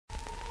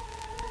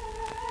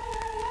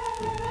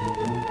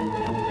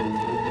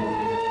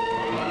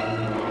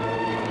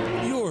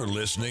You're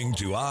listening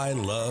to I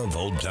Love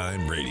Old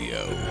Time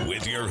Radio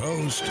with your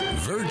host,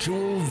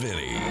 Virtual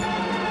Vinny.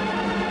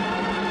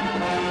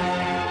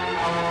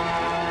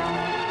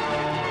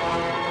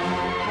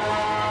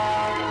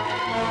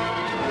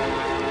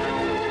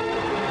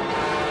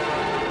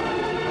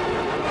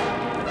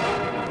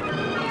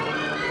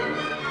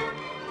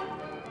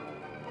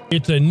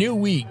 It's a new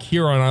week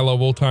here on I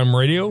Love Old Time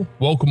Radio.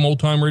 Welcome,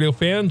 Old Time Radio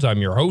fans. I'm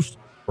your host,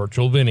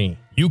 Virtual Vinny.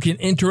 You can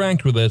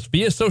interact with us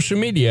via social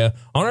media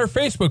on our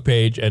Facebook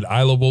page at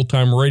I Love Old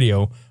Time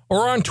Radio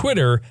or on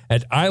Twitter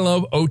at I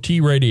Love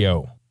OT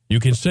Radio. You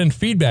can send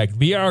feedback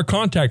via our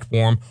contact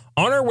form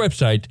on our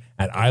website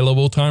at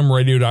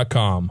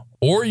iloveoldtimeradio.com,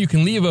 or you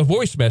can leave a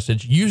voice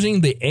message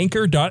using the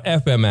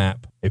Anchor.fm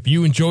app. If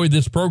you enjoyed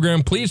this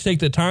program, please take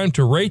the time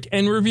to rate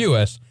and review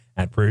us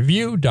at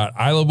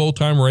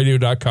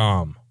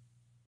review.iloveoldtimeradio.com.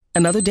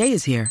 Another day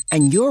is here,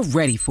 and you're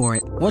ready for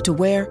it. What to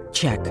wear?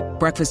 Check.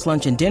 Breakfast,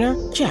 lunch, and dinner?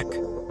 Check.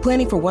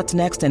 Planning for what's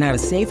next and how to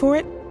save for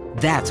it?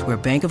 That's where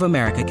Bank of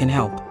America can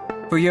help.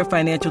 For your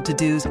financial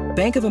to-dos,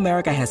 Bank of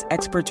America has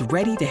experts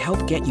ready to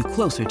help get you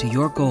closer to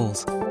your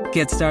goals.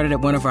 Get started at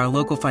one of our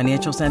local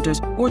financial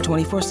centers or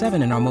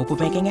 24/7 in our mobile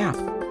banking app.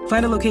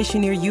 Find a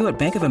location near you at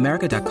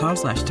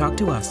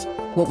bankofamerica.com/talktous.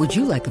 What would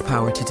you like the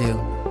power to do?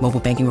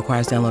 Mobile banking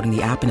requires downloading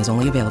the app and is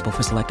only available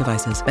for select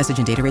devices. Message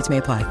and data rates may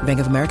apply. Bank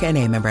of America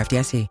N.A., member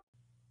FDIC.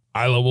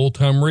 I Love Old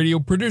Time Radio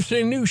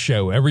produces a new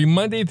show every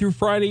Monday through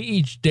Friday,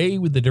 each day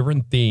with a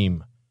different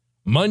theme.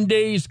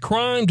 Monday's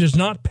Crime Does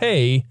Not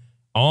Pay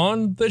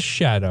on The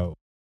Shadow.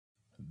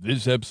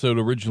 This episode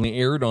originally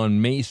aired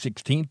on May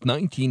 16th,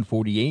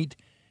 1948,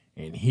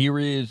 and here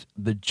is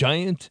The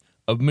Giant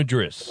of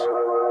Madras.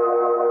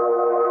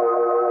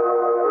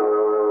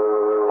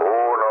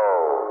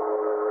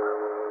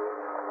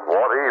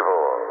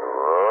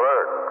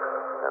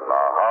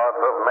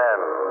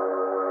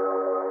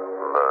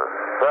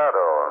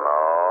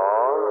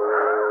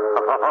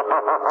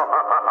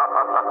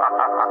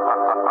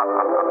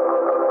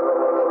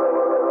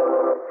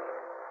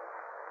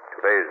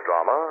 Today's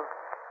drama,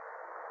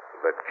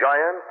 The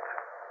Giant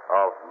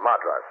of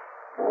Madras.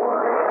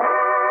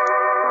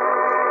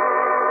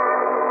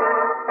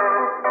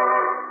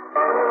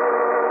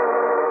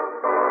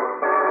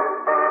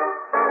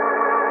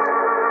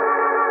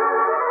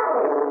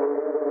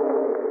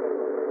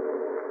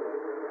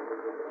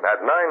 At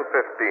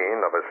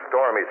 9:15 of a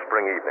stormy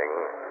spring evening,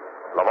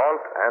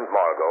 Lamont and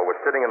Margot were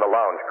sitting in the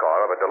lounge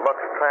car of a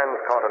deluxe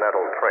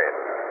transcontinental train.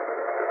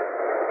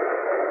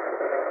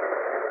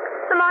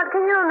 Lamont,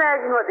 can you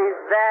imagine what these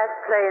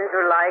vast plains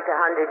were like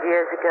 100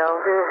 years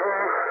ago?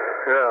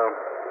 Yeah,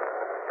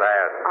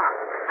 vast.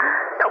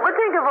 No, but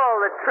think of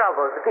all the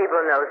troubles the people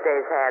in those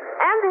days had.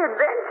 And the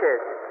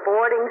adventures.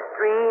 Fording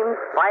streams,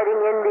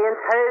 fighting Indians,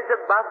 herds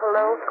of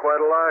buffalo. Quite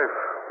a life.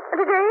 And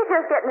today you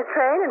just get in a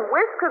train and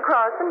whisk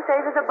across them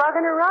safe as a bug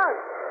in a rug.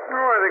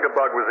 Oh, I think a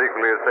bug was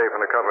equally as safe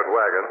in a covered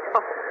wagon.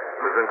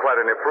 There's been quite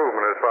an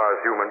improvement as far as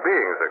human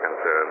beings are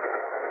concerned.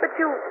 But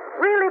you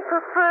really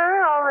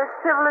prefer all this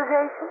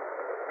civilization?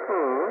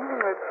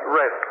 It's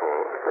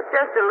restful. But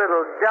just a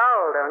little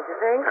dull, don't you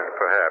think?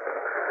 Perhaps.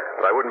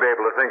 But I wouldn't be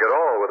able to think at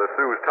all with a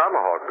Sioux's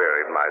tomahawk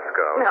buried in my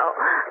skull. No,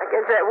 I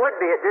guess that would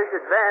be a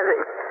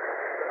disadvantage.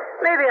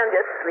 Maybe I'm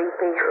just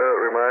sleepy.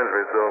 Reminds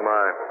me, so am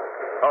I.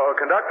 Oh,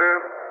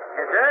 conductor.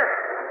 Yes, sir?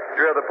 Could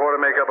you have the porter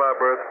make up our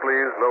berths,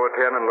 please? Lower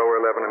 10 and lower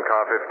 11 in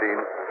car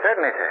 15.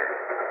 Certainly, sir.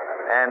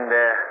 And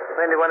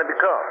when do you want to be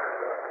called?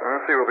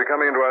 Let's see, we'll be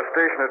coming into our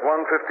station at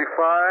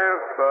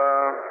 1:55.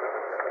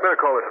 Better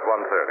call us at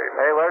 1:30.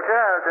 Very well, sir.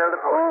 I'll tell the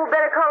porter. Oh,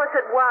 better call us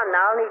at 1.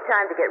 I'll need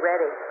time to get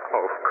ready.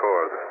 Oh, of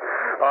course.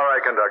 All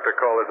right, conductor,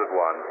 call us at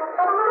 1.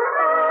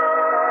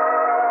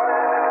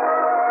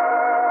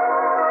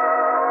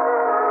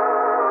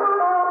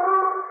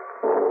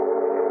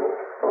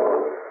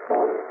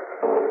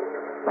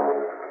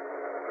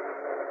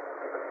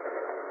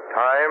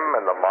 Time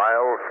and the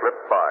miles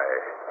slipped by,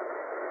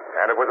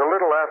 and it was a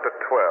little after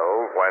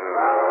 12 when...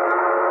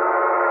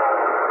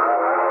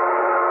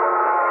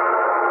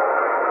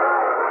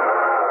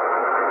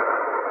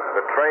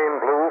 The train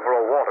blew for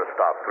a water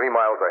stop 3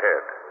 miles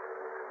ahead.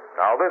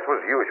 Now, this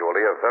was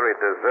usually a very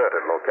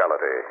deserted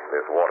locality,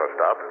 this water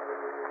stop.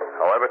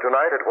 However,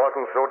 tonight it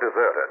wasn't so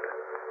deserted.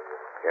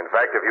 In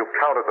fact, if you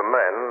counted the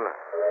men,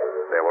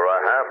 there were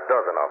a half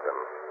dozen of them.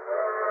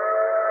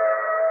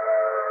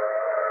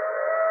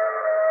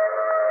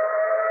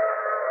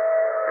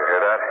 You hear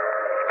that?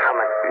 It's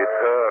coming. It's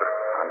her.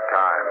 On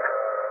time.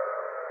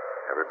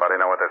 Everybody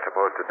know what they're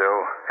supposed to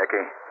do?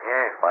 Hickey?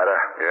 Yeah. Spider?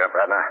 Yeah.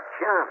 Radner?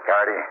 Sure.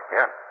 Gardy?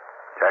 Yeah.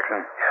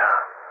 Jackson?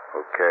 Yeah.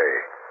 Okay.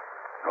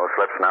 No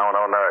slips now,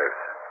 no nerves.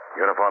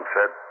 Uniform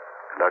set?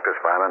 Conductors,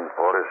 firemen,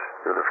 porters?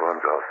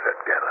 Uniforms all set,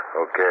 Gatlin.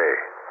 Okay.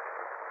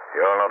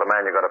 You all know the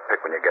man you're going to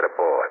pick when you get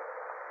aboard.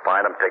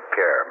 Find him, take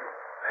care of him,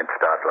 and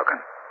start looking.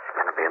 It's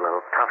going to be a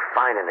little tough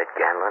finding it,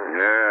 Gatlin.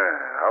 Yeah.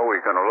 How are we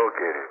going to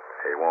locate it?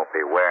 He won't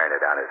be wearing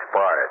it on his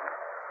forehead.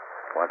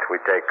 Once we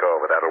take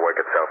over, that'll work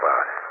itself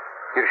out.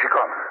 Here she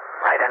comes.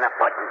 Right on the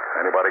button.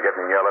 Anybody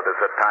getting yelled at,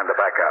 it's time to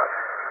back out.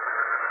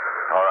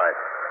 All right.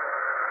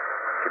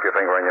 Keep your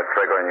finger on your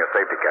trigger and your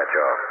safety catch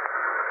off.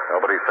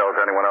 Nobody sells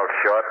anyone else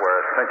short. We're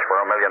a cinch for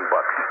 $1 million.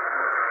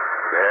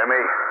 You hear me?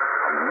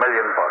 $1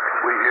 million.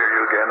 We hear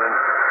you, Gannon.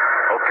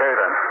 Okay,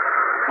 then.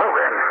 Move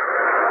in.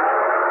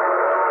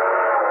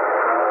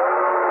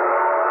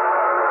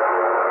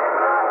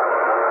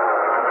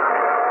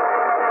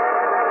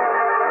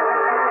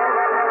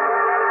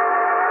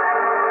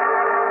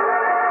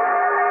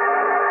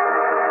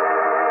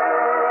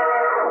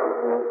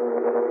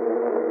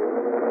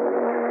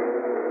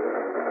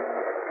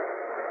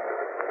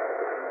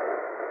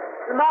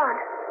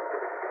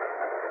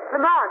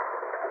 Lamont.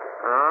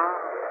 Huh?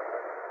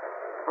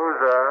 Who's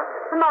there?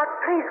 Lamont,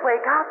 please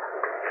wake up.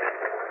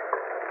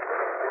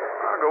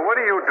 Margot, what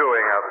are you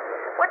doing up?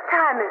 What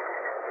time is it?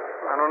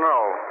 I don't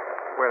know.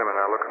 Wait a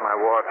minute, I'll look at my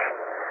watch.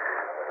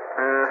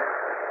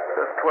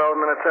 Just 12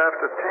 minutes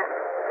after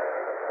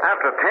 10.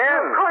 After 10?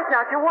 Of course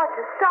not. Your watch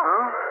is stopped.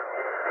 Huh?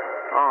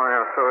 Oh,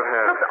 yeah, so it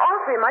has. Looks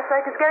awfully much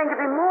like it's getting to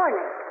be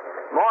morning.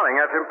 Morning?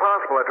 That's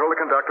impossible. I told the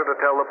conductor to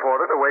tell the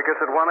porter to wake us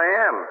at 1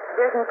 a.m.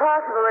 It isn't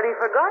possible that he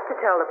forgot to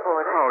tell the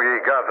porter. Oh,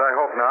 ye gods, I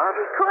hope not.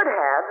 He could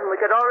have, and we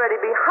could already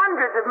be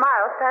hundreds of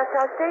miles past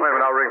our station. Wait a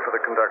minute, I'll ring for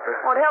the conductor.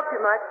 Won't help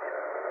you much.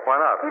 Why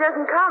not? He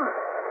doesn't come.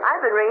 I've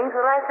been ringing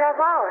for the last half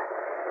hour.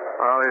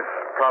 Well, he's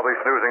probably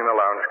snoozing in the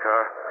lounge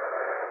car.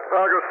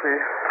 I'll go see.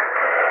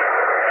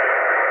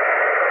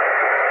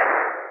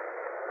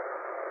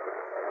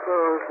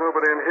 Oh, there's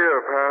nobody in here,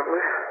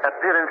 apparently.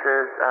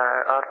 Appearances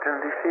are often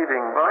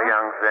deceiving, my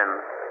young friend.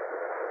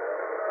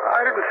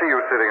 I didn't see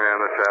you sitting there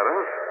in the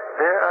shadows.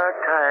 There are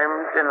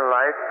times in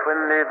life when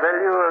the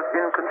value of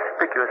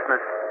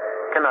inconspicuousness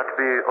cannot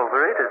be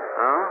overrated.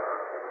 Huh?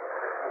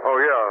 Oh,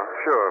 yeah,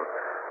 sure.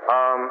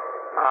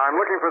 I'm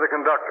looking for the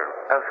conductor.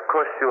 Of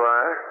course you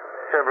are.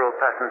 Several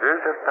passengers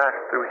have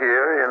passed through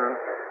here in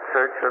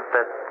search of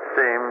that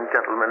same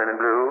gentleman in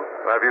blue.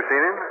 Have you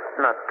seen him?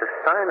 Not a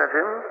sign of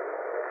him.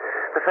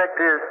 The fact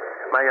is,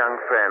 my young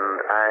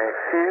friend, I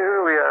fear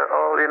we are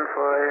all in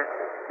for a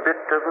bit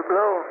of a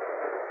blow.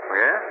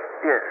 Yes?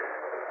 Yes.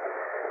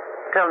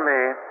 Tell me,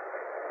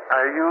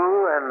 are you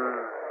an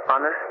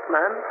honest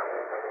man?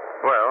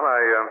 Well,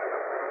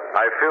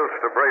 I filched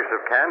a brace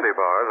of candy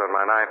bars on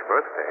my 9th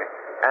birthday.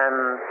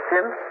 And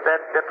since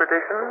that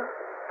depredation?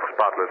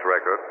 Spotless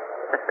record.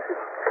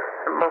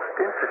 Most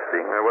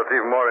interesting. What's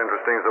even more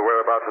interesting is the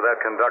whereabouts of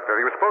that conductor.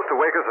 He was supposed to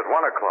wake us at 1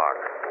 o'clock.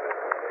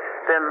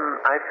 Then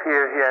I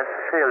fear he has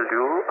failed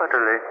you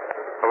utterly.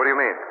 What do you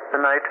mean?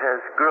 The night has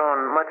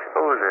grown much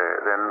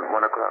older than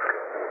 1 o'clock.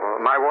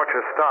 Well, my watch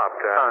has stopped.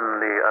 On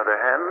the other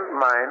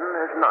hand, mine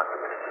has not.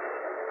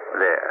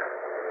 There.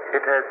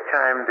 It has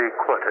chimed the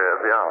quarter of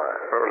the hour.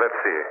 Well, let's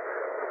see.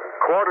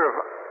 Quarter of...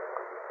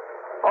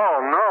 Oh,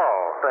 no.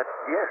 But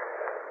yes.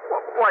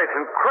 Why, it's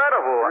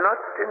incredible.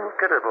 Not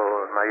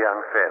incredible, my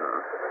young friend.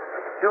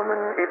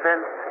 Human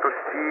events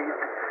proceed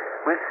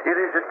with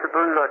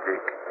irresistible logic.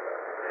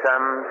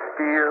 Some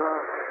steal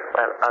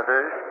while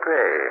others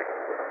prey.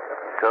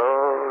 So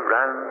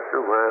runs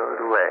the world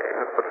away.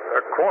 But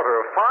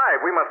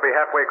 5:15. We must be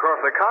halfway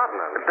across the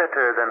continent.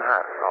 Better than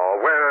half.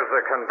 Oh, where is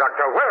the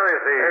conductor? Where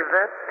is he?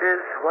 That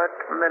is what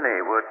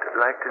many would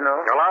like to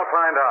know. Well, I'll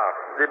find out.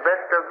 The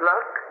best of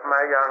luck,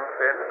 my young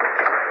friend.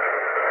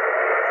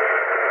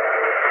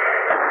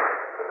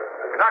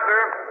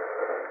 Conductor!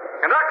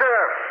 Conductor!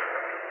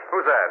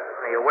 Who's that?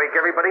 You wake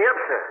everybody up,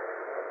 sir.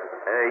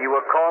 You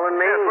were calling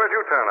me? Yes, where'd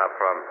you turn up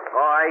from?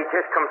 Oh, I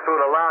just come through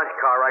the lounge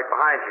car right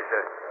behind you,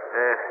 sir.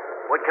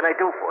 What can I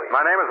do for you?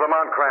 My name is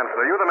Lamont Cranston.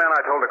 Are you the man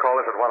I told to call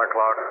us at 1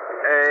 o'clock?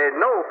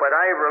 No, but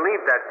I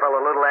relieved that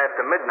fellow a little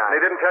after midnight. He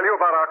didn't tell you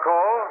about our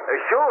call?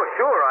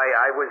 Sure.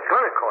 I was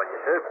going to call you,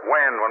 sir.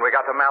 When? When we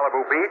got to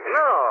Malibu Beach?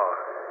 No.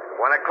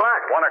 1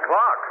 o'clock. 1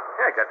 o'clock?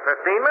 Yeah, I got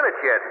 15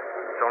 minutes yet.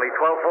 It's only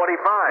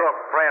 12:45. Look,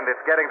 friend,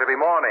 it's getting to be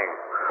morning.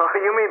 Oh,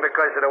 you mean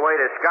because of the way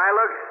the sky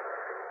looks?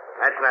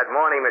 That's not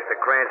morning, Mr.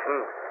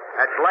 Cranston.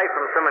 That's light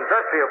from some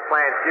industrial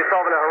plants just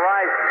over the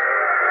horizon.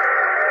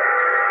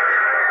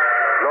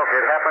 Look,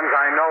 it happens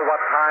I know what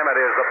time it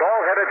is. The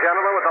bald-headed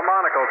gentleman with the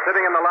monocle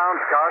sitting in the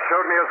lounge car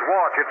showed me his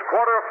watch. It's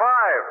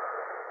 4:45.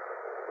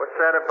 What's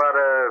that about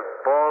a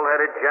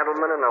bald-headed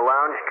gentleman in a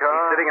lounge car?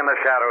 He's sitting in the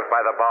shadows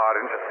by the bar.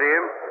 Didn't you see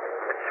him?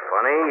 That's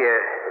funny.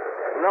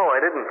 No, I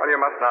didn't. Well, you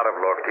must not have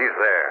looked. He's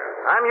there.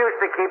 I'm used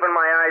to keeping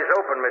my eyes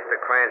open, Mr.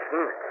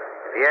 Cranston.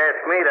 If you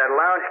ask me, that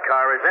lounge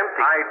car is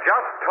empty. I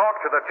just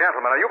talked to the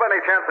gentleman. Are you by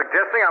any chance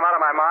suggesting I'm out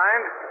of my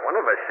mind? One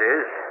of us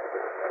is.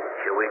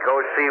 Shall we go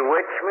see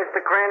which,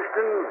 Mr.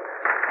 Cranston?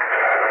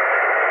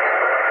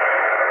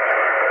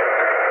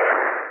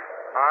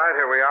 All right,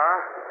 here we are.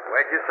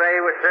 Where'd you say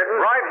he was sitting?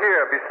 Right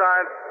here,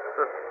 beside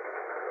the...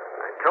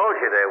 I told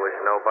you there was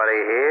nobody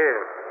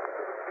here.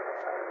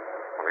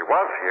 Well, he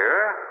was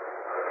here.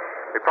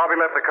 He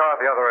probably left the car at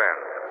the other end.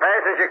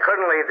 Passenger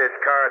couldn't leave this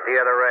car at the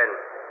other end.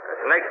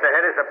 Because next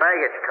ahead is a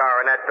baggage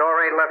car, and that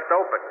door ain't left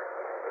open.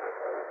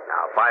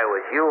 Now, if I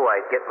was you,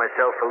 I'd get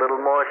myself a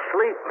little more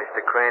sleep,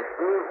 Mr.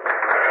 Cranston.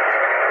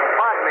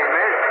 Pardon me,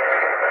 miss.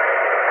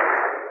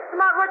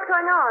 what's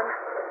going on?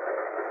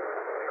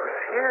 He was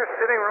here,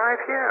 sitting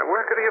right here.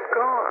 Where could he have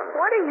gone?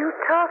 What are you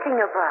talking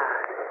about?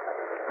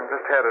 I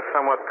just had a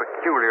somewhat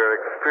peculiar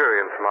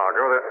experience,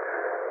 Margot.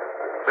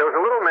 There was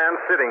a little man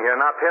sitting here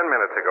not 10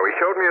 minutes ago. He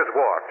showed me his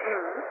watch.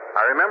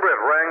 I remember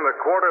it rang the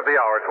quarter of the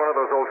hour. It's one of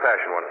those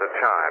old-fashioned ones that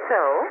chime.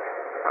 So?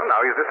 Well,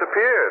 now he's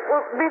disappeared.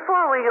 Well,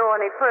 before we go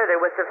any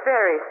further with the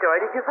fairy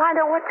story, did you find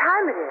out what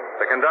time it is?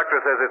 The conductor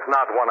says it's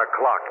not 1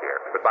 o'clock yet,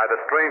 but by the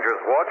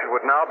stranger's watch, it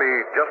would now be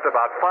just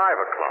about 5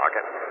 o'clock.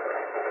 And...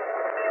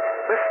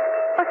 Listen.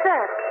 What's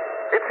that?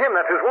 It's him.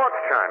 That's his watch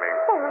chiming.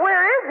 Well,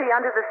 where is he?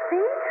 Under the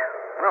seat?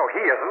 No,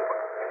 he isn't.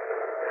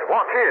 His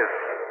watch is.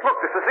 Look,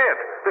 this is it.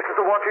 This is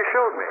the watch he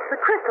showed me. The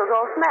crystal's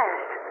all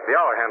smashed. The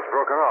hour hand's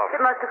broken off.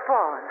 It must have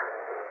fallen.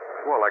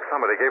 Well, like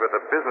somebody gave it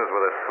the business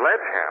with a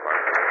sledgehammer.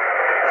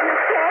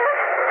 Yusef?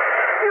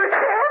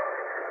 Yusef?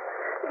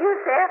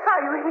 Yusef,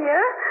 are you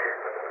here?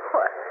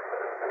 What?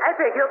 I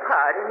beg your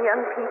pardon,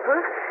 young people.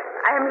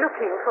 I am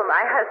looking for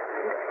my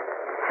husband.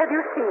 Have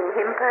you seen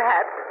him,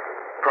 perhaps?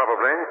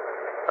 Probably.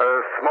 A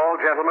small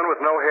gentleman with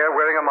no hair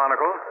wearing a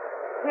monocle?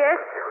 Yes.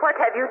 What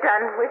have you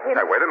done with him?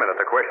 Now, wait a minute.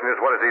 The question is,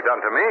 what has he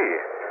done to me?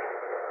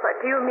 What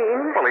do you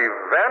mean? Well, he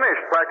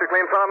vanished practically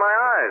in front of my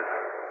eyes.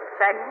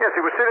 Vanished? Yes,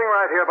 he was sitting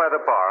right here by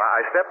the bar.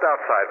 I stepped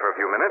outside for a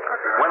few minutes.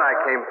 When I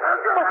came...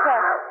 What's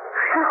that?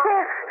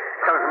 Yusef?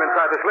 Coming from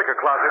inside this liquor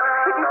closet.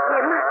 It is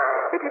him.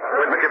 It is him.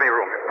 Wait a minute. Give me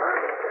room.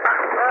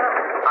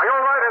 Now,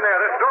 you're right in there.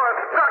 This door is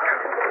stuck.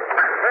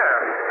 There.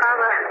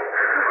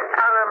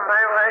 Out of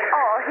my way.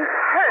 Oh, he's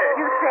hurt,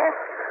 Yusef.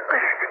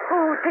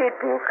 Who did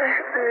this?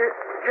 The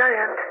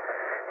giant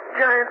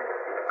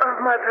of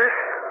Madras.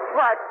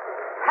 What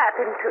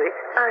happened to it?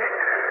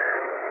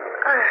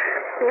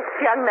 This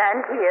young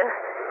man here,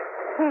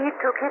 he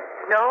took it?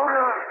 No,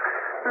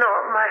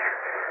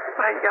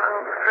 my young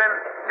friend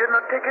did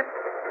not take it.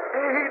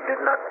 He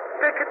did not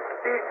take it.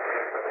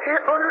 He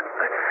only...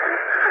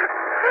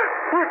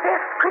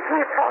 Yusef, quickly,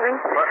 it's falling.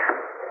 What?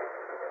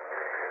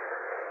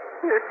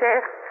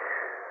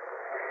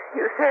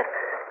 Yusef,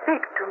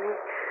 speak to me.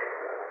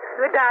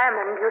 The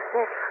diamond,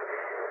 Yusef.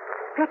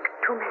 Speak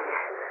to me.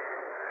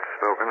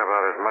 Spoken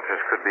about as much as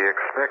could be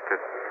expected.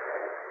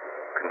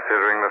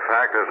 Considering the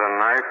fact there's a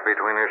knife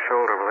between his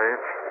shoulder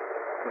blades.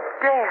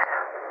 Dead.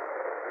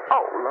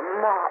 Oh,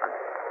 Lamont.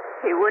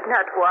 He would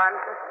not want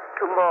us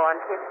to mourn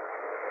him.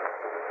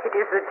 It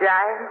is the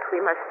giant we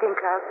must think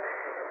of.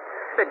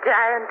 The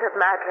giant of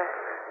Madras.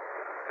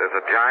 There's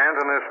a giant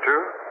in this,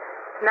 too?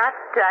 Not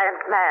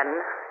giant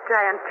man.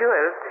 Giant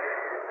jewel.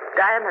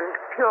 Diamond,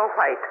 pure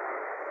white.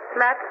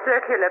 Flat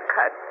circular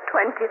cut.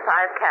 25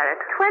 carat.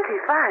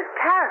 25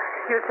 carat?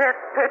 Yusef,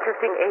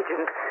 purchasing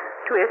agent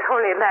to His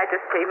Holy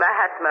Majesty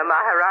Mahatma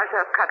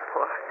Maharaja of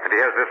Katpur. And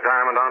he has this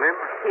diamond on him?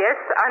 Yes,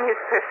 on his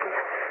person.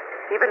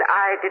 Even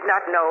I did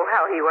not know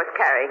how he was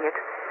carrying it.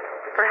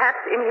 Perhaps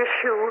in his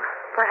shoe,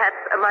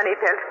 perhaps a money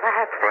belt,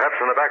 perhaps... Perhaps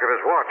in the back of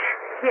his watch.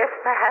 Yes,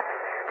 perhaps.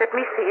 Let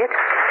me see it.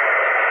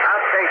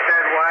 I'll take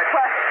that watch.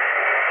 What?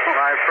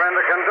 My friend,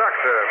 the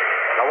conductor.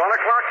 The 1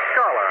 o'clock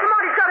scholar. Come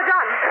on, he's got a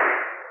gun.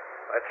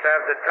 Let's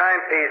have the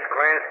timepiece,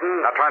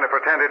 Cranston. Not trying to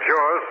pretend it's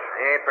yours.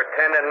 I ain't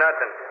pretending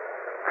nothing.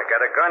 I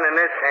got a gun in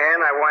this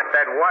hand. I want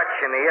that watch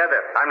in the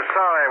other. I'm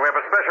sorry. We have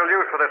a special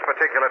use for this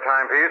particular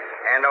timepiece.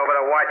 Hand over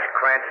the watch,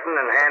 Cranston,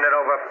 and hand it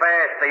over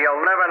fast, or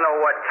you'll never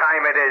know what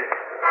time it is.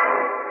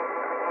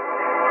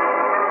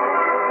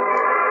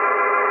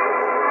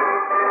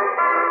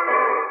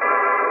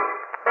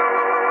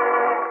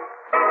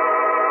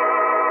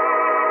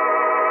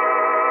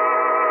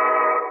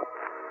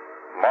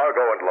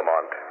 Margot and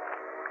Lamont,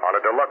 on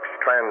a deluxe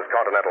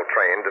transcontinental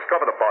train,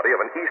 discover the body of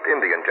an East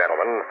Indian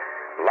gentleman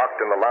locked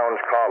in the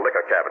lounge car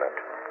liquor cabinet.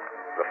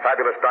 The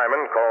fabulous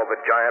diamond called the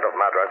Giant of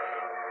Madras,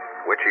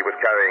 which he was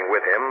carrying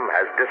with him,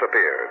 has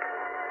disappeared.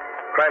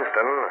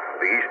 Cranston,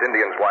 the East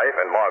Indian's wife,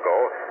 and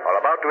Margot are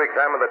about to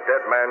examine the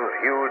dead man's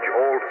huge,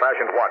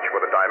 old-fashioned watch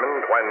with a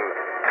diamond when...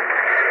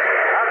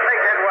 I'll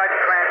take that watch,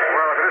 Cranston.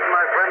 Well, this is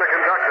my friend, the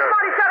conductor. Come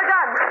on, he's got a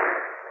gun.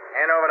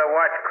 Hand over the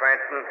watch,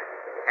 Cranston.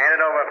 Hand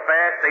it over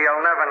fast, or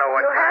you'll never know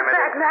what You time have it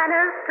bad is.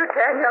 manners to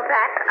turn your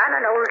back on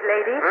an old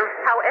lady.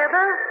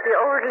 However, the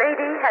old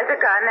lady has a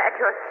gun at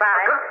your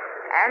spine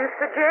and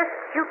suggests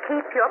you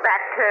keep your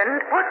back turned.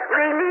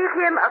 Relieve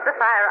him of the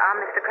firearm,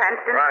 Mr.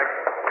 Cranston. Right.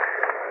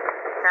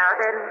 Now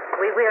then,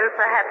 we will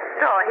perhaps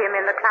store him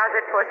in the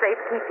closet for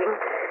safekeeping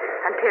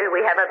until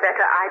we have a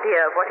better idea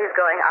of what is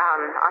going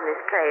on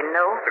this train,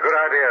 no? It's a good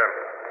idea.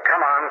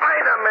 Come on.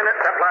 Wait a minute.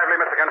 Step lively,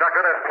 Mr.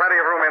 Conductor. There's plenty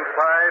of room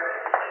inside.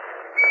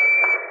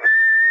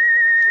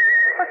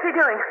 What's he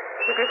doing?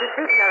 It is a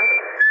signal.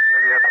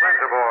 Maybe a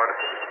friend's aboard.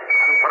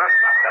 Put us...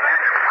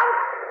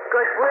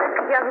 Good work,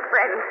 young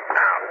friend.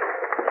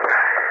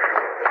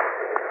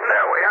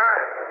 There we are.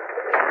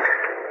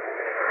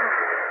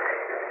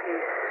 He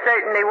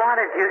certainly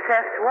wanted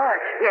Yusef's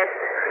watch. Yes,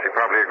 She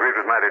probably agreed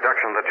with my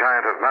deduction the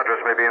Giant of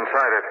Madras may be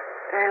inside it.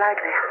 very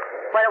likely.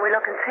 Why don't we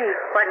look and see?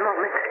 One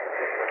moment.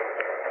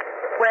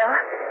 Well,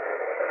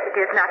 it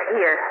is not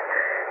here.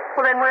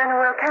 Well, then where in the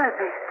world can it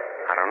be?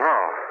 I don't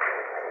know.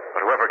 But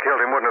But whoever killed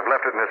him wouldn't have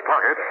left it in his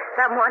pocket.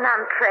 Someone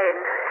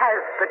untrained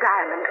has the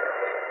diamond.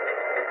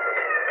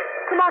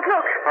 Lamont,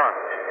 look. Huh?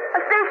 A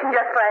station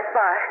just passed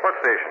by. What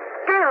station?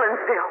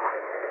 Galensville.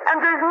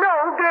 And there's no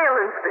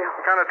Galensville.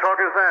 What kind of talk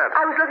is that?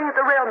 I was looking at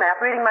the rail map,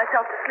 reading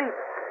myself to sleep.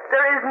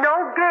 There is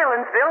no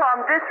Galensville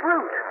on this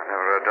route.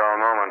 Never a dull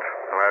moment.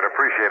 Though I'd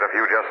appreciate a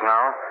few just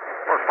now.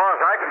 Well, as far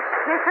as I can...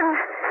 Listen.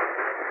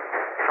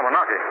 Someone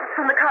knocking. It's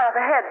from the car up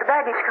ahead, the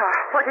baggage car.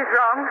 What is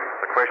wrong?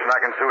 The question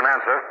I can soon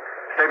answer.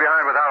 Stay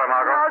behind without her,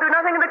 Margot. I'll do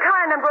nothing of the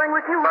kind. I'm going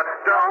with you. But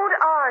don't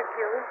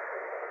argue.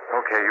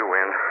 Okay, you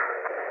win.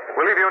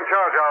 We'll leave you in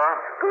charge, Ara.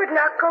 Good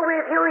luck go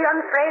with you, young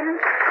friend.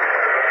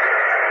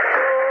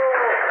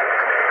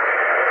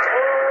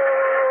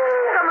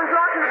 Someone's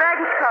locked in the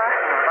baggage car.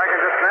 If I can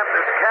just snap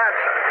this catch.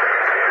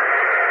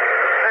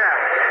 There.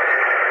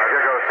 Now,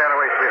 here goes. Stand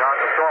away, sweetheart.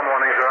 The storm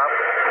warnings are up.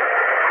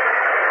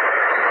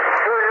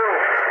 Who are you?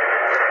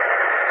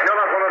 You're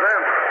not one of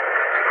them.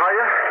 Are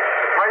you?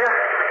 Are you?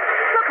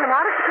 Look,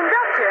 Lamont, it's the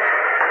conductor.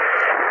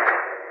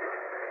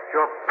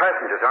 You're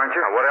passengers, aren't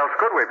you? Now, what else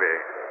could we be?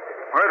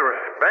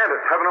 Murderers,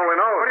 bandits, heaven only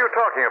knows. What are you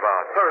talking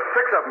about? There are 6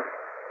 of them.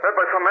 Led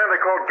by some man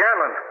they call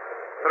Gatlin.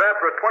 They're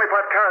after a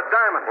 25-carat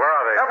diamond. Where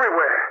are they?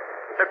 Everywhere.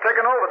 They've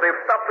taken over. They've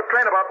stopped the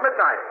train about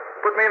midnight.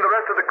 Put me and the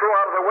rest of the crew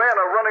out of the way and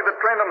are running the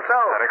train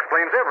themselves. That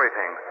explains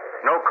everything.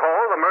 No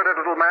call, the murdered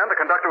little man, the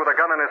conductor with a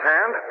gun in his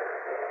hand.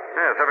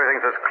 Yes,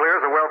 everything's as clear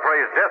as a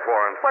well-praised death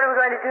warrant. What are we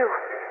going to do?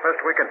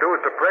 Best we can do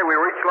is to pray we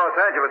reach Los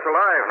Angeles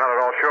alive. Not at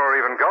all sure we're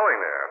even going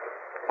there.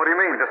 What do you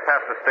mean? Just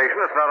past the station.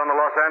 It's not on the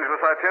Los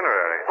Angeles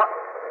itinerary.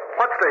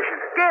 What station?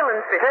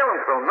 Galensville.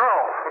 Galensville, no.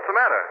 What's the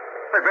matter?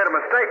 They've made a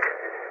mistake.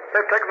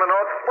 They've taken the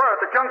North Spur at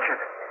the junction.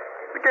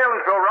 The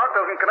Galensville route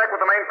doesn't connect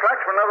with the main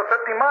tracks for another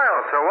 50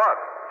 miles. So what?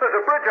 There's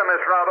a bridge on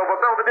this route over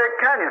Belvedere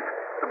Canyon.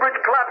 The bridge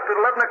collapsed at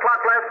 11 o'clock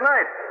last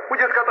night. We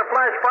just got the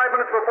flash 5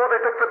 minutes before they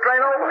took the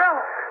train over. No.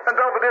 And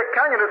Belvedere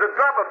Canyon is a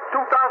drop of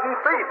 2,000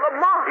 feet.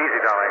 Lamont. Easy,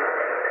 darling.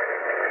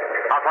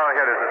 How far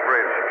ahead is this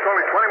bridge? It's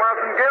only 20 miles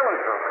from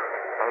Galensville.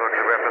 Well, looks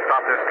like we have to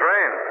stop this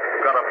train.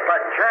 We've got a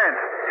fat chance.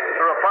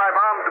 There are 5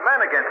 armed men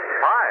against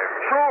us.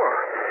 5? Sure.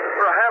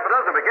 There are half a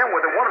dozen to begin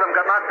with, and one of them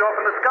got knocked off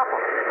in the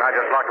scuffle. And I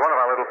just locked one of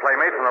our little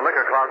playmates in the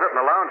liquor closet in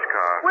the lounge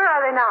car. Where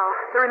are they now,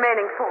 the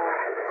remaining 4?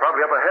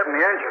 Probably up ahead in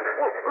the engine.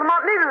 Well,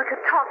 Lamont, maybe we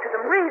could talk to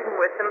them, reason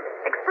with them,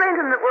 explain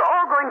to them that we're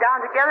all going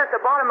down together at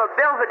the bottom of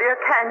Belvedere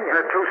Canyon.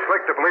 They're too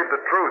slick to believe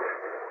the truth.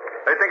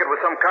 They think it was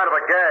some kind of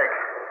a gag.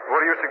 What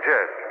do you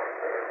suggest?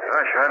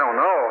 Gosh, I don't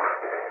know.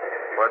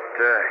 But,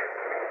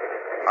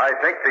 I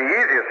think the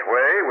easiest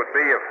way would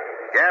be if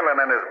Gatlin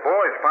and his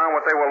boys found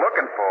what they were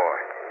looking for.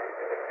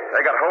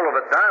 They got hold of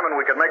the diamond,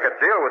 we could make a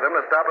deal with them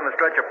to stop in the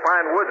stretch of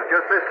pine woods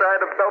just this side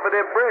of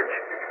Belvedere Bridge.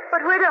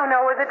 But we don't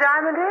know where the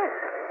diamond is.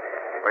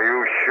 Are you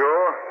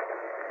sure?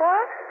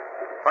 What?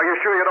 Are you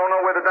sure you don't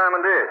know where the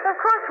diamond is? Of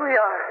course we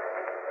are.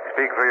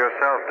 Speak for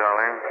yourself,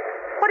 darling.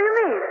 What do you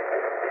mean?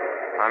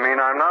 I mean,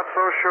 I'm not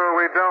so sure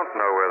we don't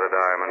know where the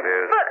diamond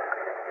is. But...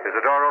 Is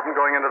the door open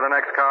going into the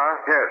next car?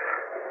 Yes.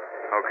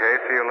 Okay,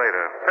 see you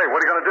later. Hey, what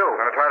are you going to do?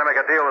 Going to try to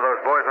make a deal with those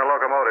boys in the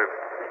locomotive.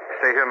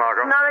 Stay here,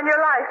 Margot. Not in your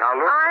life. Now,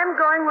 look. I'm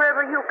going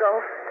wherever you go.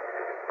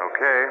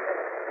 Okay.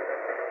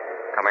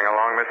 Coming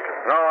along, mister?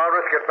 No, I'll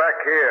risk it back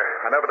here.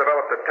 I never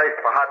developed a taste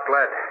for hot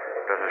lead.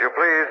 Just as you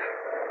please.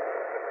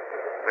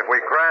 If we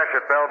crash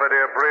at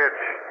Belvedere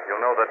Bridge, you'll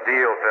know the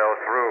deal fell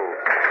through.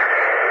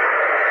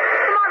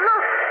 Come on,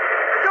 look.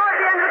 The door at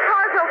the end of the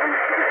car's open.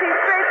 You can see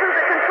straight through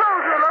the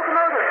controls of the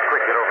locomotive.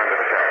 Quick, get over into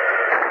the shack.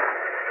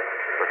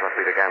 This must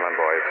be the Gatlin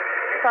boys.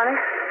 Funny.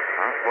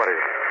 Huh? What is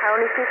it? I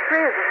only see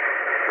 3 of them.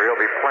 3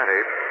 will be plenty.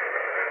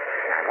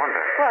 I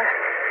wonder. What?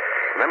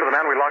 Remember the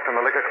man we locked in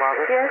the liquor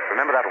closet? Yes.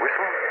 Remember that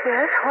whistle?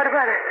 Yes? What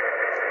about it?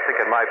 I think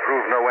it might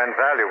prove no end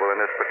valuable in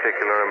this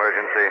particular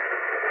emergency.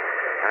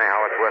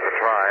 Anyhow, it's worth a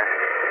try.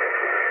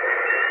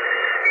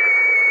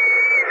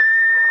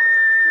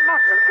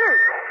 Lamont, look here.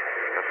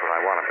 That's what I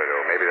wanted to do.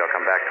 Maybe they'll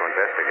come back to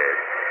investigate.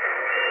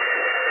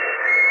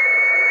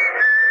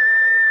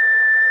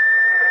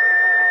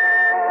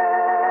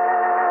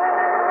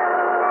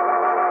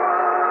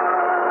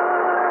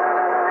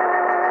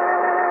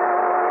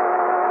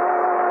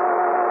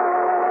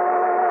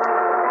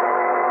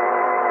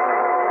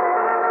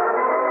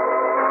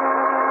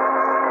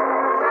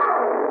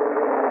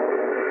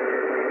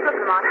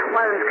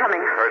 Coming.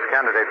 First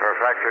candidate for a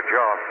fractured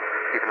jaw.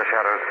 Keep in the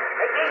shadows.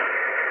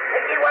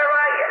 Hickey, where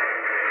are you?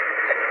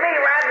 It's me,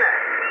 Radner.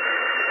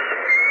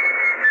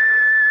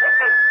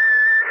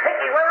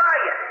 Hickey, where are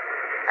you?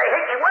 Hey,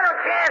 Hickey, why don't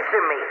you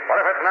answer me?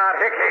 What if it's not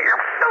Hickey?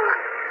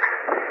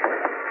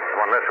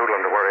 One less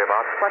hoodlum to worry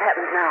about. What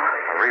happens now?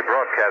 A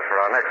rebroadcast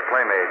for our next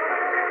playmate.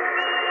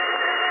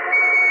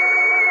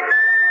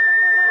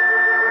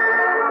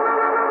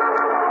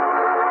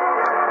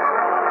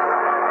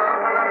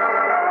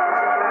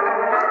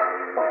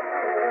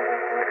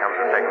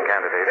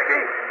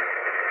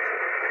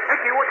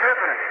 Hickey, what's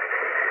happening?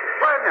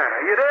 Wagner,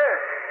 are you there?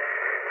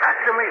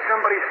 Answer me.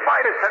 Somebody's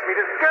spider sent me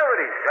to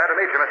Garrity. Glad to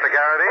meet you, Mr.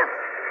 Garrity.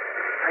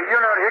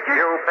 You're not Hickey?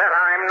 You bet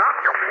I'm not.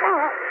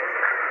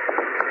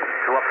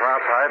 you up for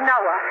outside? Now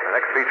what? The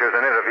next feature is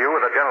an interview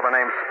with a gentleman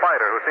named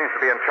Spider, who seems to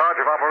be in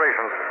charge of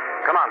operations.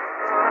 Come on.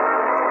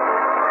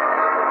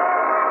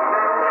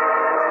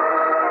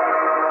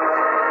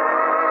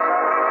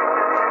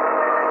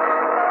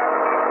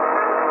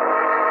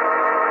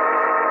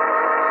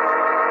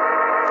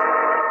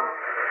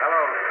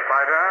 Hello,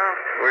 Spider.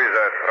 Who is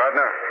that,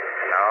 Rodner?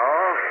 No.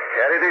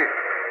 Kennedy?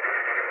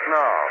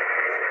 No.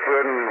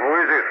 Then who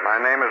is it? My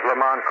name is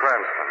Lamont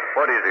Cranston.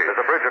 What is it?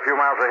 There's a bridge a few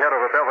miles ahead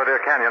over Belvedere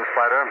Canyon,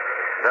 Spider.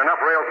 There are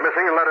enough rails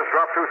missing to let us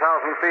drop 2,000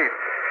 feet.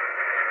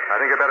 I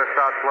think you better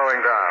start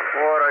slowing down.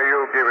 What are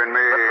you giving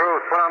me? The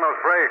truth. Put on those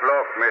brakes.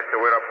 Look, mister,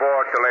 we're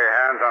aboard to lay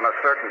hands on a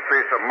certain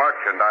piece of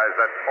merchandise.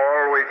 That's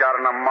all we got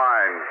in our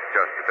minds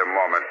just at the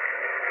moment.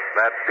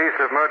 That piece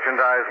of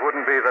merchandise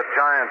wouldn't be the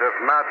Giant of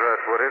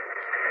Madras, would it?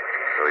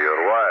 So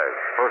you're wise.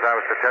 Suppose I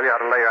was to tell you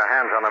how to lay your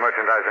hands on the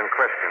merchandise in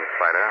question,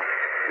 Spider.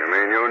 You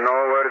mean you know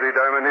where the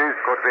diamond is?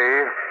 Could be.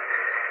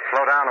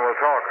 Slow down and we'll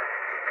talk.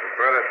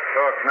 Better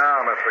talk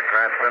now, Mr.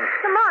 Cranston.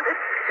 Lamont,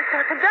 it's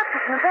our conductor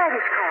from the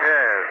baggage car.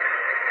 Yes.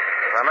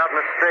 If I'm not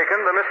mistaken,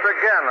 the Mr.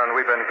 Ganlon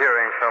we've been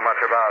hearing so much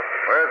about.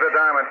 Where's the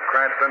diamond,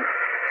 Cranston?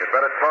 You'd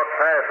better talk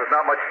fast. There's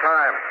not much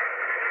time.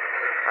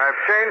 I've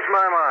changed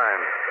my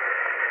mind.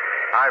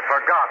 I've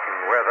forgotten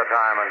where the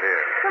diamond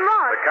is.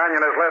 Lamont. The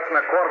canyon is less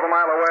than a quarter of a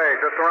mile away,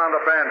 just around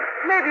the bend.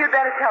 Maybe you'd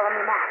better tell him,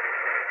 Lamont.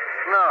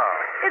 No.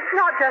 It's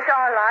not just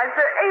our lives.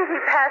 There are 80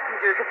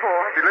 passengers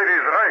aboard. The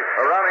lady's right.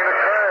 We're rounding the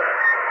curve.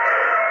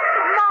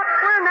 Lamont,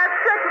 we're in that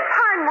stretch of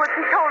pine woods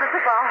he told us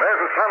about.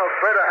 There's the tunnel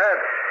straight ahead.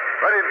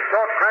 Ready to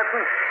talk,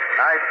 Cranston?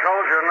 I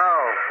told you no.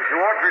 If you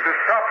want me to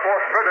stop,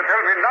 boss, better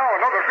tell me now.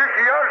 Another 50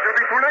 yards, you'll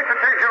be too late to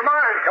change your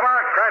mind. Come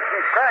on,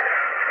 Cranston. Crack.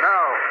 No.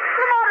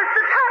 Lamont, it's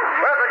the tunnel.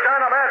 Where's the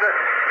Giant of Madras?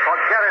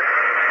 Forget it.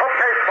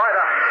 Okay,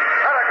 Spider.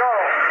 Let her go.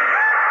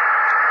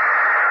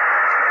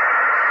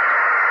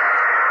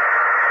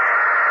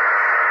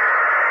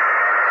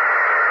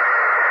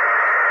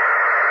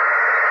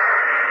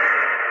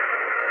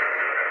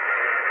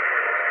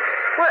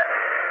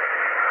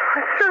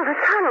 We're through the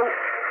tunnel.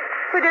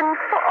 We didn't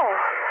fall.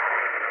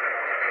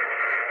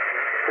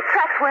 The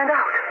tracks went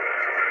out.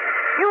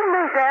 You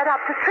made that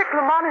up to trick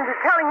Lamont into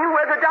telling you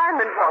where the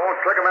diamond was. I won't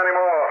trick him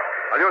anymore.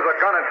 I'll use a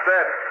gun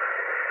instead.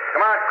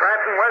 Come on,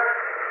 Cranston, West.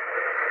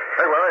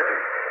 Hey, where is he?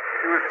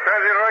 He was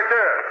standing right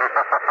there.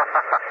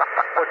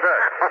 What's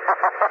that?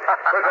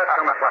 Where's that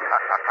coming from?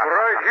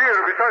 Right here,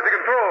 beside the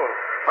controls.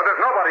 But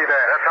there's nobody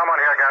there. There's someone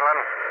here, Ganlon.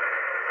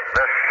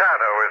 The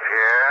Shadow is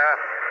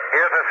here.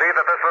 Here to see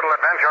that this little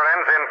adventure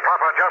ends in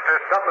proper justice.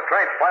 Stop the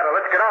train, Spider.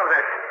 Let's get out of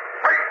this.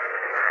 Wait!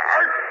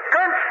 I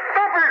can't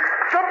stop it!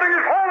 Something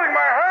is holding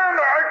my hand.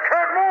 I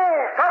can't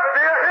move. Stop it,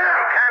 dear. Here.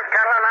 You can't,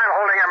 Ganlon. I'm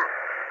holding him.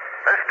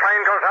 This train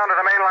goes down to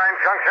the main line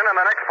junction and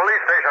the next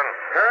police station.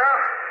 Yeah?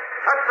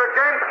 That's the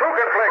James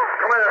Dugan flick.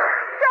 Come here.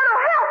 Shadow,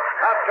 help!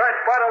 I'll turn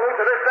Spider loose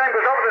of this thing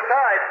goes over the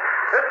side.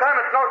 This time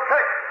it's no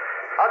trick.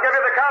 I'll give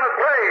you the count of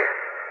 3.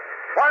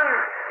 1,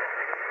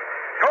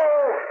 2,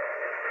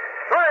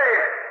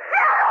 3.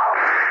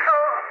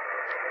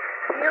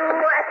 You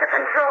at the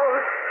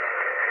controls.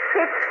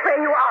 It's where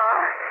you are.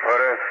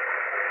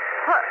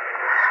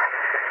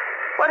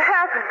 What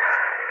happened?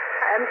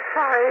 I'm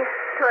sorry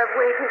to have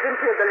waited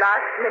until the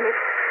last minute.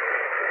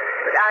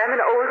 But I am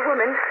an old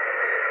woman,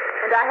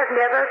 and I have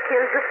never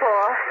killed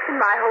before in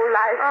my whole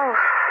life. Oh,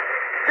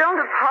 don't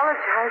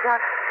apologize.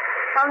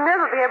 I'll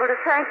never be able to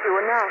thank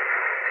you enough.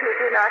 You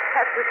do not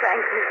have to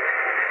thank me.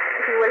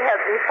 If you will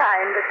help me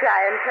find the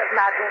Giant of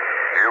Madras.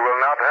 You will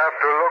not have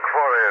to look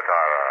for it,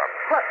 Ara.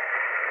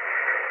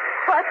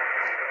 What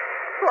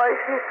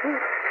voice is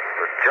this?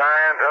 The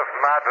Giant of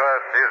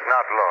Madras is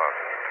not lost.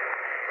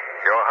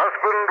 Your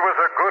husband was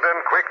a good and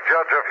quick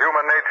judge of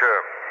human nature.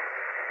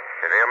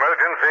 In the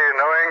emergency,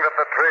 knowing that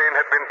the train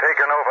had been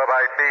taken over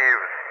by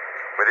thieves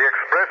with the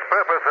express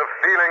purpose of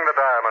stealing the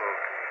diamond,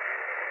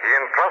 he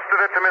entrusted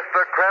it to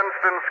Mr.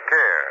 Cranston's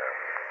care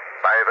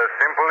by the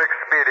simple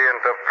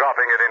expedient of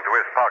dropping it into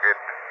his pocket.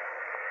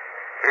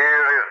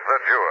 Here is the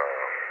jewel.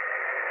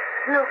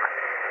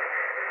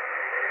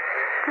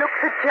 Look,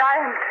 the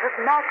Giant of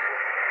Madras.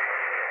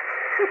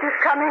 It is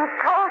coming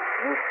towards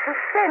me,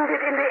 suspended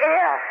in the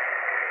air.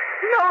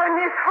 No one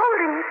is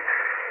holding it.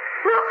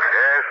 Look.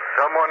 Yes,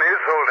 someone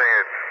is holding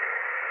it.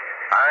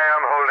 I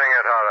am holding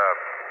it, Ara.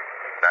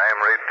 I am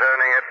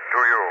returning it to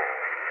you.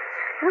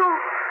 You?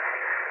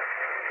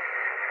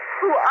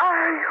 Who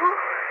are you?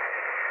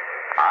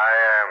 I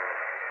am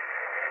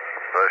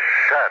the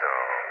Shadow.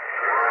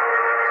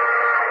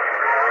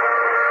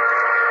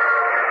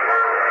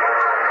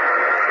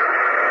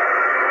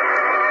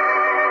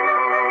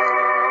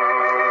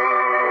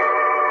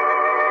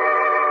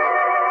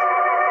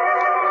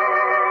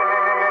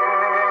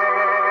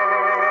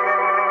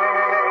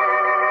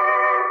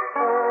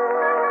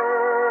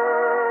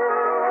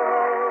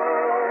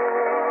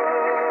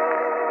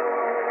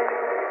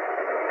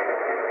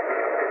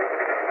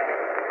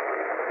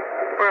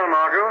 Well,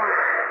 Margot,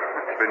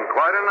 it's been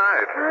quite a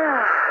night.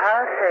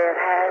 I'll say it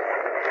has.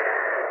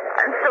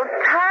 I'm so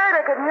tired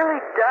I could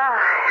nearly die.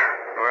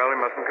 Well, you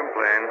mustn't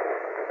complain.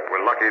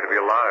 We're lucky to be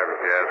alive, if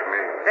you ask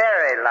me.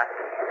 Very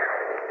lucky.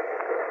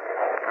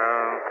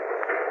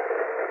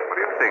 What are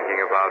you thinking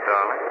about,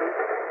 darling?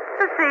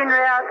 The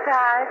scenery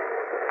outside.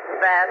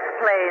 Vast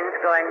plains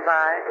going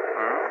by.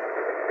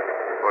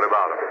 What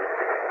about them?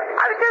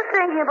 I was just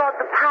thinking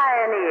about the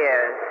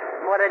pioneers.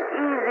 What an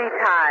easy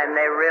time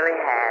they really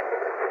had.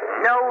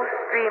 No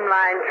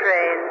streamlined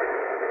trains.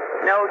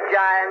 No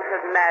giants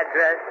of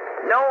Madras.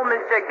 No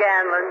Mr.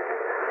 Ganlons.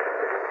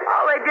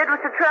 All they did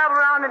was to travel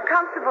around in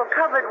comfortable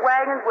covered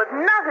wagons with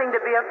nothing to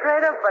be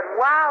afraid of but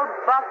wild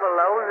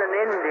buffaloes and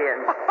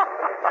Indians.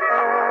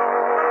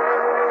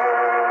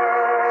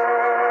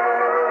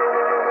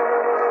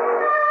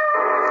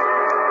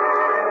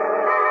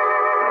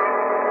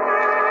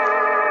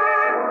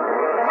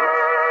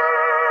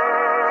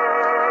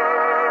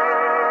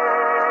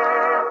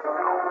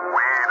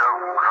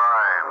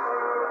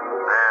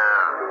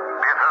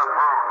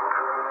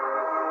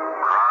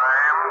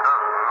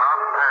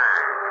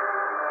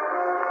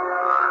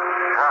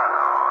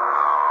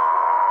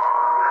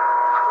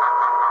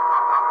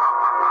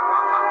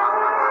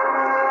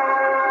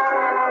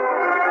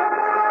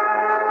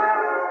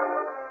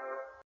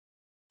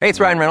 Hey, it's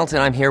Ryan Reynolds,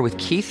 and I'm here with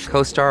Keith,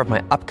 co-star of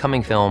my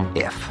upcoming film,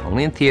 If,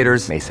 only in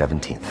theaters May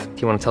 17th.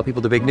 Do you want to tell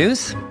people the big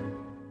news?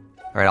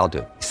 All right, I'll do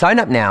it. Sign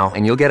up now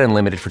and you'll get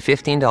unlimited for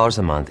 $15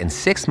 a month and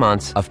 6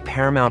 months of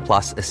Paramount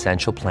Plus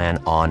Essential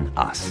Plan on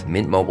us.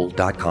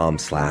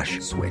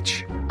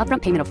 MintMobile.com/switch.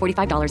 Upfront payment of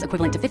 $45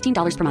 equivalent to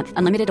 $15 per month.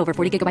 Unlimited over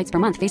 40 gigabytes per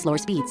month. Face lower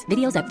speeds.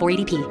 Videos at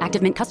 480p.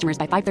 Active Mint customers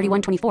by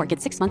 531.24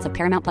 get 6 months of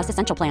Paramount Plus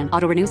Essential Plan.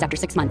 Auto renews after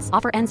 6 months.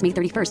 Offer ends May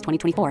 31st,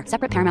 2024.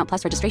 Separate Paramount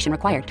Plus registration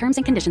required. Terms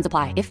and conditions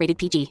apply if rated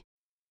PG.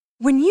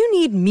 When you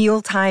need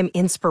mealtime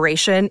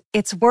inspiration,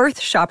 it's worth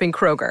shopping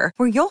Kroger,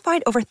 where you'll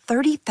find over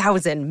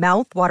 30,000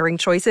 mouth-watering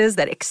choices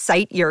that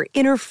excite your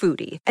inner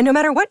foodie. And no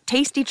matter what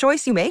tasty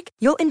choice you make,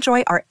 you'll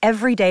enjoy our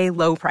everyday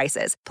low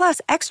prices, plus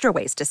extra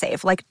ways to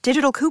save, like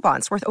digital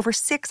coupons worth over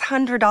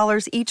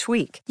 $600 each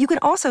week. You can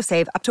also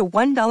save up to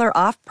 $1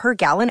 off per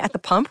gallon at the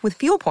pump with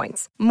fuel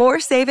points.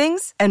 More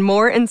savings and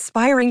more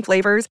inspiring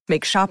flavors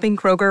make shopping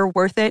Kroger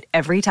worth it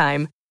every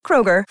time.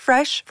 Kroger,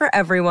 fresh for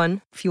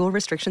everyone. Fuel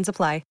restrictions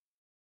apply.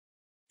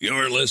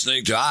 You're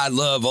listening to I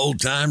Love Old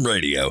Time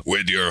Radio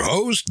with your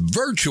host,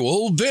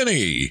 Virtual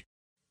Vinny.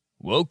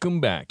 Welcome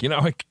back. You know,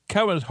 I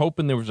kind of was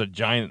hoping there was a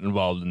giant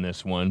involved in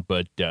this one,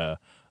 but a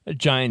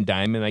giant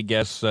diamond, I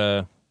guess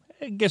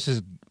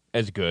is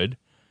as good.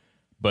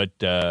 But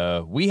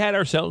we had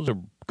ourselves a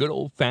good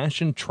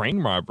old-fashioned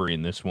train robbery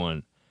in this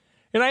one.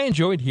 And I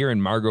enjoyed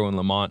hearing Margot and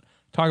Lamont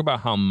talk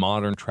about how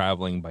modern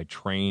traveling by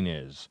train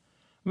is.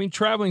 I mean,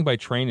 traveling by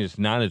train is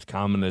not as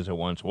common as it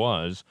once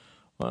was,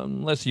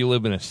 unless you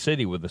live in a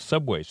city with a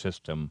subway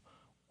system,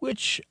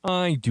 which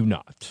I do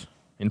not.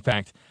 In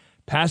fact,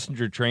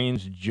 passenger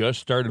trains just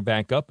started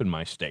back up in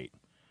my state.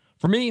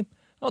 For me,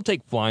 I'll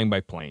take flying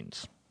by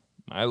planes.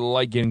 I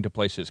like getting to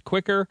places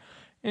quicker,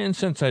 and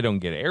since I don't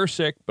get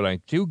airsick, but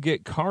I do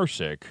get car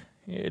sick,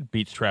 it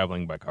beats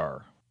traveling by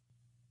car.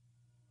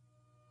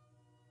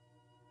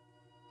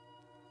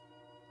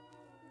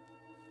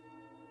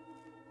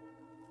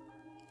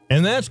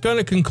 And that's going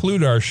to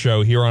conclude our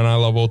show here on I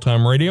Love Old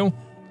Time Radio.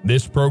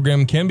 This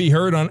program can be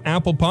heard on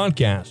Apple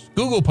Podcasts,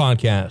 Google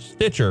Podcasts,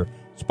 Stitcher,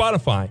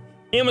 Spotify,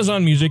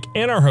 Amazon Music,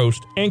 and our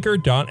host,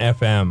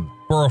 Anchor.fm.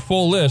 For a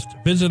full list,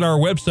 visit our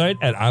website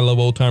at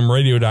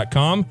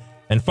iloveoldtimeradio.com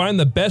and find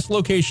the best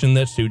location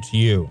that suits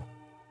you.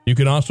 You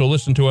can also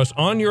listen to us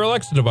on your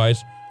Alexa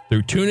device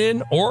through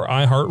TuneIn or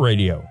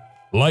iHeartRadio.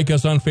 Like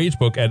us on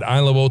Facebook at I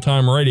Love Old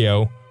Time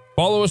Radio.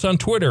 Follow us on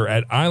Twitter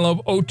at I Love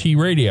OT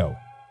Radio.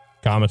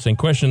 Comments and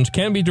questions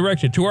can be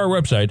directed to our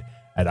website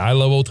at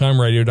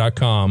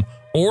iloveoldtimeradio.com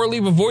or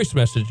leave a voice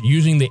message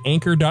using the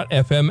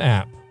Anchor.fm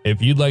app.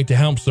 If you'd like to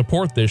help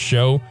support this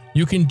show,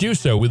 you can do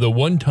so with a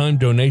one-time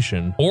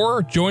donation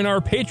or join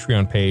our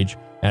Patreon page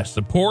at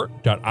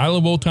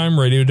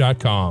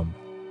support.iloveoldtimeradio.com.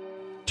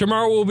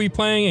 Tomorrow we'll be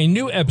playing a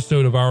new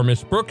episode of Our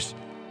Miss Brooks,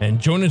 and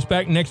join us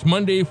back next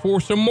Monday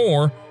for some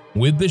more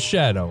with The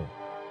Shadow.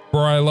 For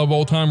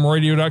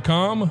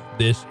iloveoldtimeradio.com,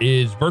 this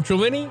is Virtual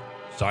Vinny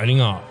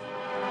signing off.